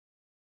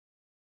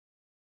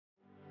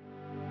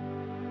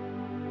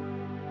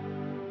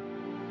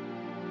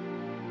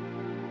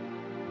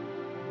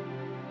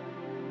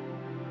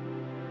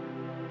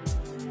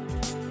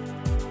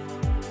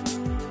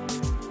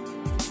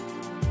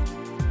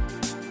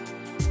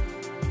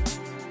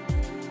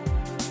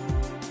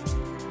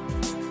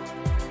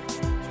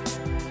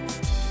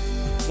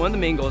One of the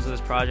main goals of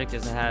this project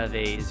is to have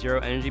a zero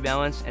energy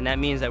balance, and that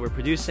means that we're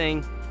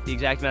producing the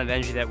exact amount of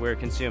energy that we're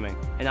consuming.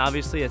 And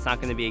obviously it's not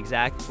going to be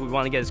exact, but we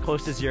want to get as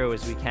close to zero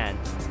as we can.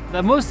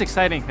 The most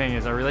exciting thing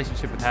is our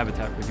relationship with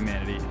Habitat for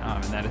Humanity,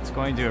 and that it's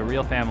going to a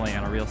real family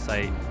on a real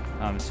site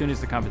as soon as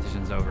the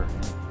competition's over.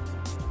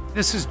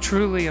 This is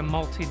truly a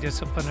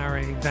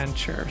multidisciplinary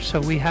venture.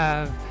 So we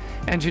have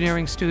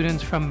engineering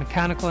students from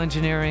mechanical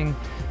engineering,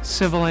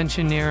 civil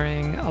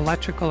engineering,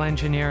 electrical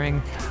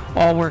engineering,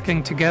 all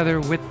working together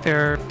with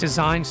their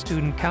design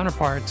student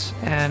counterparts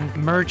and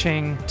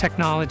merging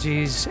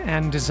technologies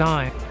and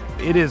design.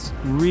 It is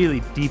really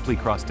deeply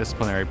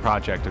cross-disciplinary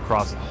project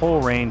across a whole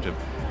range of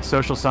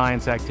social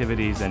science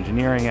activities,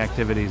 engineering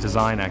activities,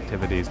 design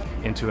activities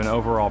into an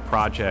overall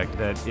project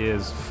that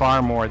is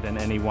far more than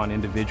any one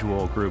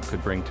individual group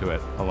could bring to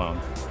it alone.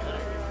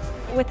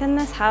 Within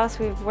this house,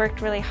 we've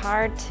worked really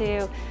hard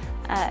to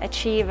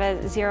achieve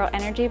a zero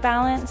energy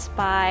balance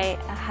by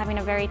having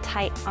a very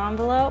tight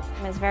envelope.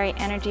 It's very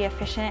energy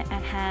efficient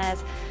and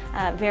has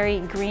very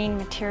green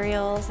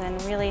materials and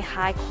really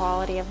high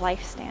quality of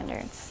life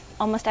standards.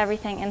 Almost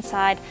everything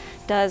inside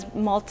does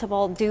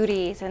multiple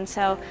duties, and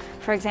so,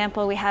 for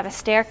example, we have a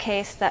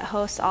staircase that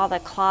hosts all the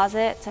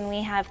closets, and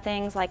we have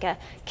things like a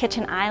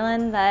kitchen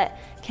island that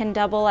can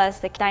double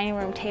as the dining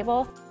room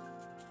table.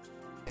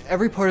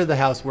 Every part of the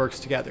house works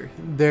together.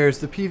 There's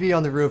the PV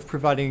on the roof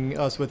providing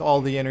us with all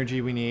the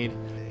energy we need.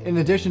 In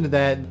addition to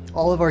that,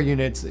 all of our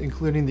units,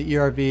 including the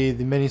ERV,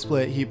 the mini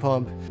split heat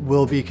pump,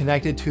 will be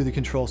connected to the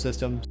control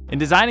system. In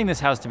designing this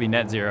house to be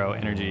net zero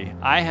energy,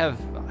 I have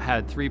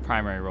had three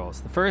primary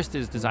roles. The first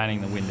is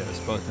designing the windows,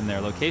 both in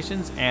their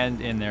locations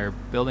and in their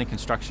building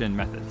construction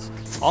methods.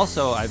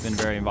 Also, I've been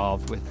very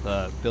involved with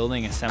the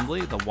building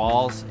assembly, the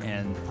walls,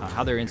 and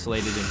how they're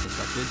insulated and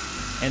constructed.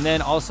 And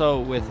then also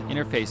with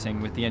interfacing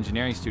with the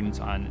engineering students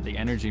on the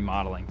energy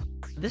modeling.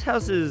 This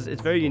house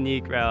it's very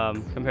unique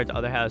compared to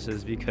other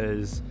houses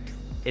because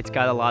it's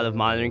got a lot of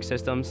monitoring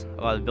systems,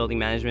 a lot of building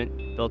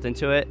management built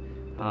into it.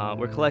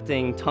 We're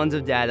collecting tons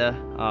of data.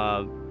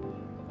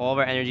 All of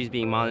our energy is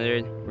being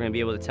monitored. We're going to be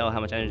able to tell how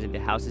much energy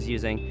the house is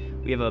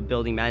using. We have a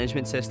building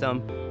management system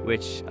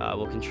which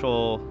will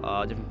control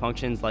different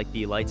functions like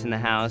the lights in the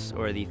house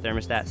or the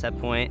thermostat set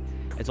point.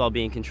 It's all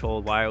being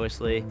controlled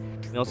wirelessly.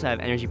 We also have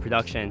energy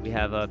production. We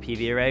have a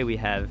PV array. We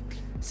have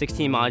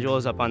 16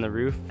 modules up on the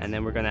roof, and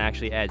then we're going to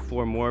actually add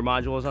 4 more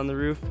modules on the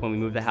roof when we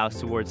move the house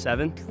towards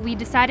 7. We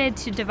decided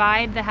to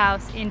divide the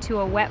house into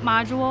a wet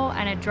module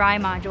and a dry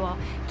module,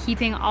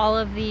 keeping all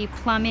of the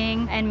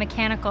plumbing and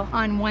mechanical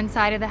on one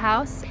side of the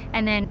house,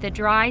 and then the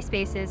dry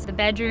spaces, the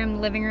bedroom,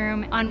 living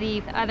room, on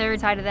the other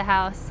side of the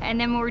house. And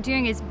then what we're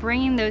doing is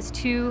bringing those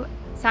two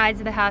sides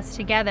of the house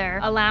together,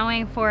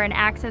 allowing for an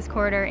access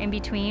corridor in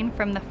between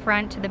from the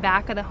front to the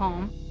back of the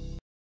home.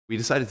 We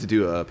decided to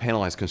do a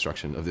panelized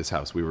construction of this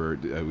house.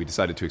 We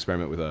decided to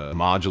experiment with a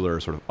modular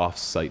sort of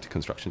off-site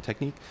construction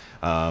technique,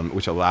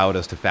 which allowed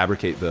us to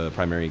fabricate the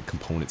primary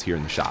components here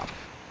in the shop.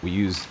 We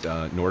used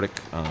Nordic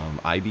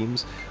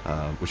I-beams,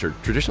 which are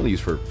traditionally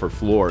used for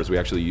floors. We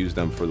actually used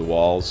them for the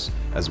walls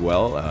as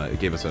well. It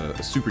gave us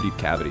a super deep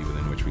cavity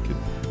within which we could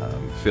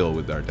fill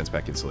with our dense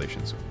pack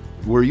insulations.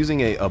 We're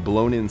using a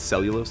blown-in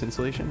cellulose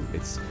insulation.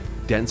 It's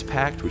dense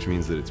packed, which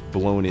means that it's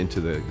blown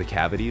into the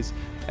cavities,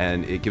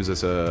 and it gives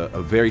us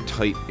a very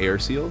tight air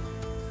seal.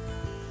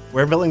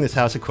 We're building this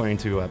house according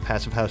to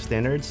Passive House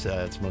standards.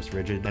 It's the most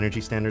rigid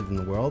energy standard in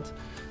the world.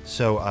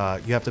 So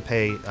you have to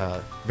pay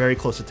very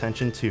close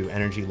attention to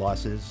energy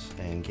losses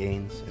and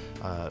gains,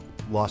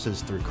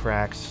 losses through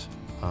cracks,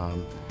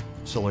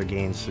 solar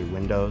gains through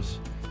windows,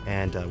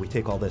 and we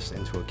take all this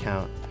into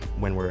account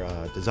when we're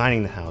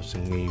designing the house,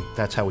 and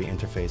that's how we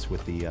interface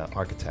with the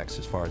architects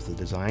as far as the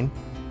design.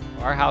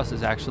 Our house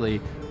is actually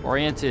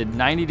oriented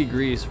 90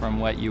 degrees from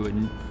what you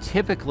would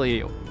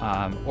typically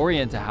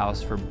orient a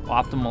house for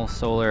optimal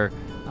solar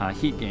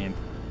heat gain.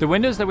 The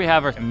windows that we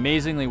have are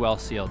amazingly well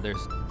sealed.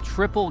 There's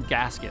triple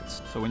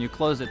gaskets, so when you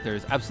close it,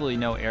 there's absolutely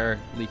no air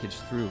leakage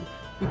through.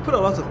 We put a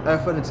lot of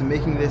effort into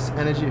making this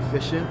energy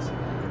efficient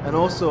and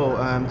also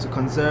to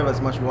conserve as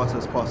much water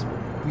as possible.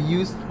 We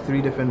used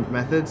 3 different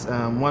methods.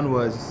 One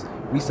was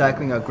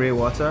recycling our grey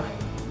water,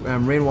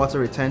 rainwater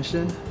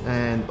retention,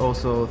 and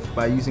also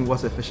by using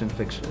water-efficient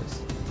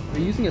fixtures. We're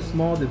using a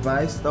small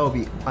device that will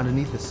be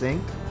underneath the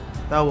sink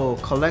that will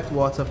collect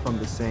water from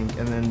the sink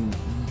and then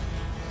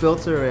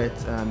filter it,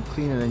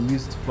 clean it, and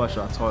use it to flush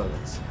our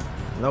toilets.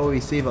 And that way we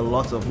save a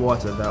lot of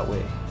water that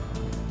way.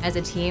 As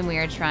a team, we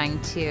are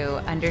trying to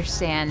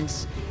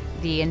understand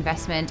the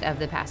investment of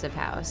the passive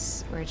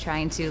house. We're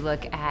trying to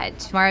look at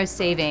tomorrow's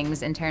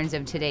savings in terms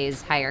of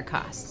today's higher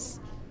costs.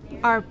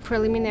 Our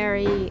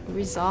preliminary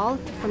result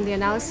from the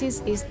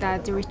analysis is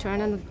that the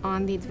return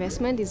on the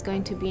investment is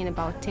going to be in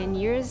about 10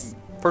 years.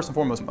 First and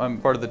foremost, I'm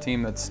part of the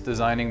team that's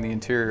designing the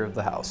interior of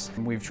the house.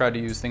 We've tried to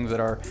use things that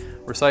are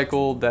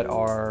recycled, that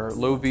are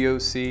low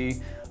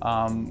VOC,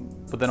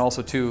 but then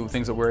also too,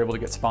 things that we're able to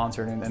get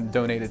sponsored and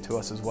donated to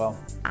us as well.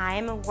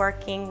 I'm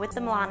working with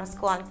the Milano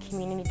School on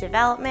community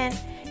development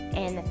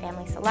in the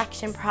family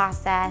selection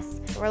process.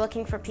 We're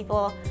looking for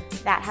people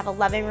that have a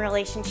loving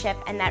relationship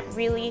and that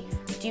really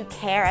do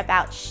care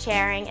about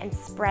sharing and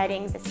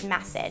spreading this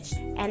message,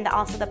 and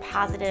also the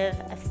positive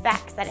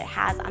effects that it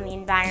has on the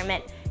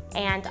environment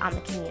and on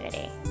the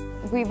community.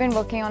 We've been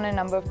working on a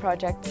number of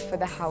projects for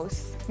the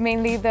house,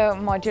 mainly the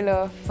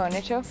modular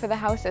furniture for the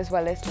house as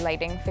well as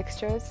lighting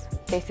fixtures.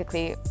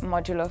 Basically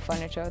modular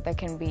furniture that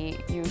can be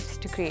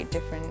used to create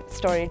different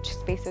storage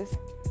spaces.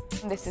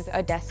 This is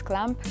a desk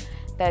lamp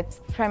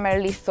that's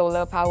primarily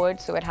solar powered,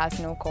 so it has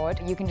no cord.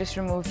 You can just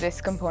remove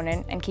this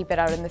component and keep it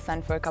out in the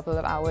sun for a couple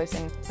of hours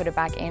and put it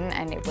back in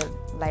and it will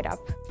light up.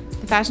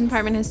 The fashion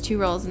department has two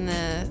roles in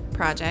the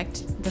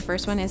project. The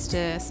first one is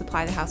to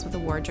supply the house with a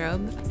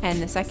wardrobe,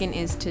 and the second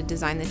is to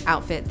design the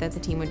outfit that the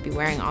team would be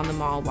wearing on the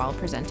mall while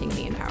presenting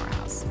the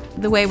Empowerhouse.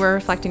 The way we're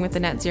reflecting with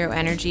the net zero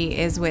energy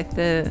is with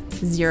the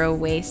zero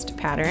waste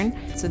pattern.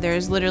 So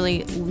there's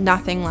literally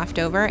nothing left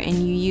over and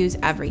you use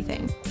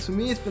everything. To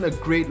me, it's been a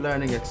great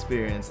learning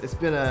experience. It's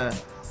been a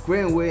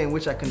great way in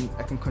which I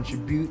can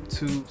contribute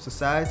to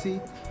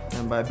society,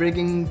 and by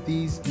bringing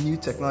these new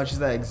technologies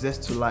that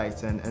exist to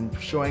light and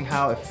showing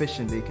how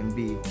efficient they can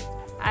be.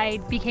 I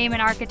became an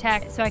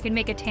architect so I could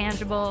make a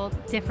tangible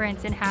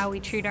difference in how we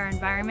treat our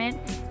environment,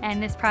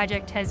 and this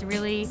project has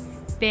really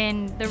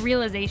been the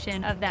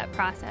realization of that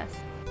process.